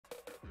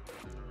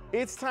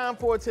It's time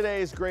for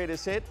today's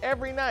greatest hit.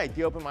 Every night,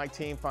 the Open Mic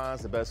team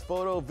finds the best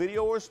photo,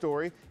 video, or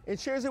story and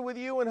shares it with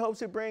you in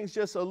hopes it brings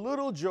just a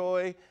little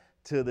joy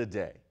to the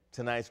day.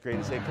 Tonight's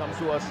greatest hit comes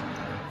to us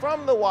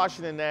from the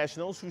Washington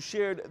Nationals, who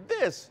shared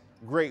this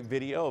great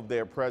video of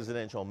their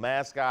presidential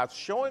mascots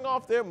showing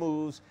off their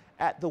moves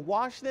at the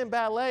Washington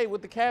Ballet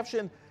with the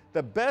caption,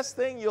 "The best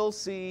thing you'll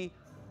see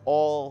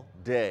all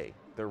day."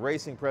 The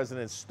racing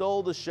president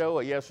stole the show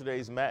at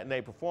yesterday's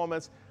matinee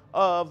performance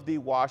of the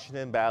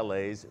Washington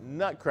Ballet's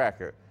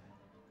Nutcracker.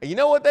 And you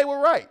know what? They were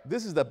right.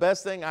 This is the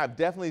best thing I've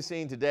definitely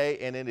seen today,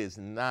 and it is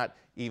not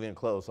even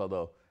close,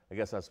 although I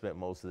guess I spent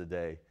most of the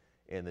day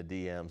in the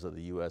DMs of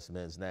the U.S.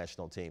 men's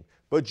national team.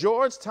 But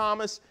George,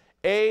 Thomas,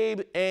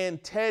 Abe,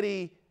 and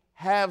Teddy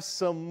have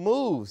some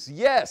moves.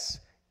 Yes,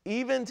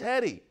 even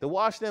Teddy. The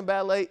Washington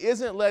Ballet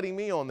isn't letting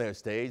me on their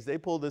stage. They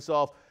pulled this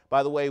off,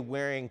 by the way,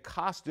 wearing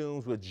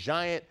costumes with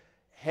giant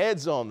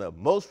heads on them.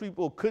 Most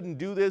people couldn't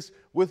do this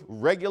with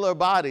regular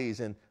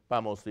bodies, and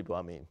by most people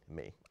I mean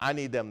me. I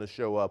need them to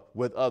show up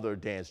with other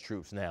dance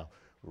troupes now.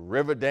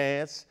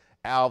 Riverdance,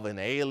 Alvin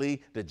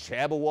Ailey, the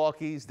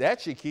Jabberwockies,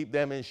 that should keep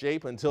them in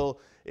shape until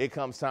it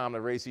comes time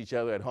to race each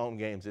other at home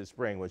games this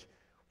spring, which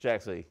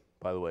actually,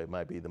 by the way,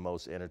 might be the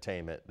most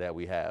entertainment that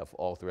we have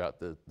all throughout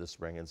the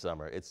spring and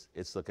summer.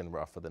 It's looking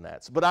rough for the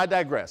Nats. But I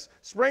digress.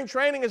 Spring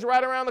training is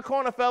right around the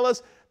corner,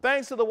 fellas.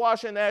 Thanks to the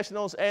Washington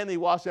Nationals and the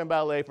Washington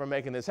Ballet for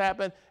making this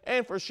happen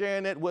and for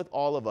sharing it with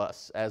all of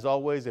us. As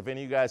always, if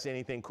any of you guys see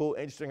anything cool,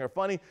 interesting, or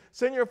funny,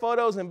 send your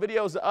photos and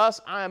videos to us.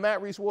 I am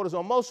at Reese Waters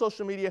on most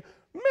social media,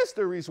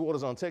 Mr. Reese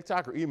Waters on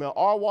TikTok, or email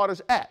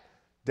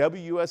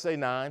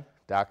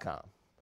rwaters@WUSA9.com.